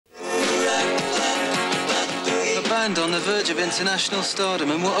band on the verge of international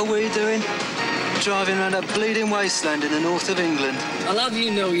stardom, and what are we doing? Driving around a bleeding wasteland in the north of England. I'll have you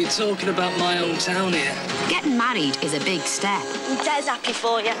know you're talking about my own town here. Getting married is a big step. I'm dead happy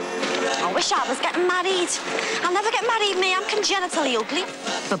for you. I wish I was getting married. I'll never get married, me. I'm congenitally ugly.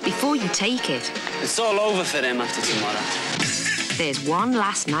 But before you take it... It's all over for him after tomorrow. There's one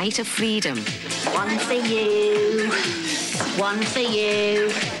last night of freedom. One for you. One for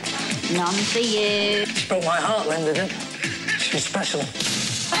you. None for you. She broke my heart, Linda, didn't she? She's special.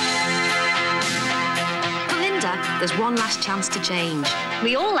 For Linda, there's one last chance to change.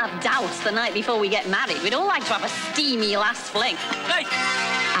 We all have doubts the night before we get married. We'd all like to have a steamy last fling. Hey!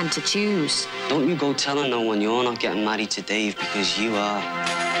 And to choose. Don't you go telling no one you're not getting married to Dave, because you are.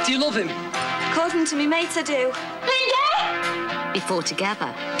 Do you love him? According to me mates, I do. Linda! Before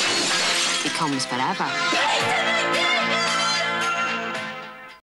together becomes forever.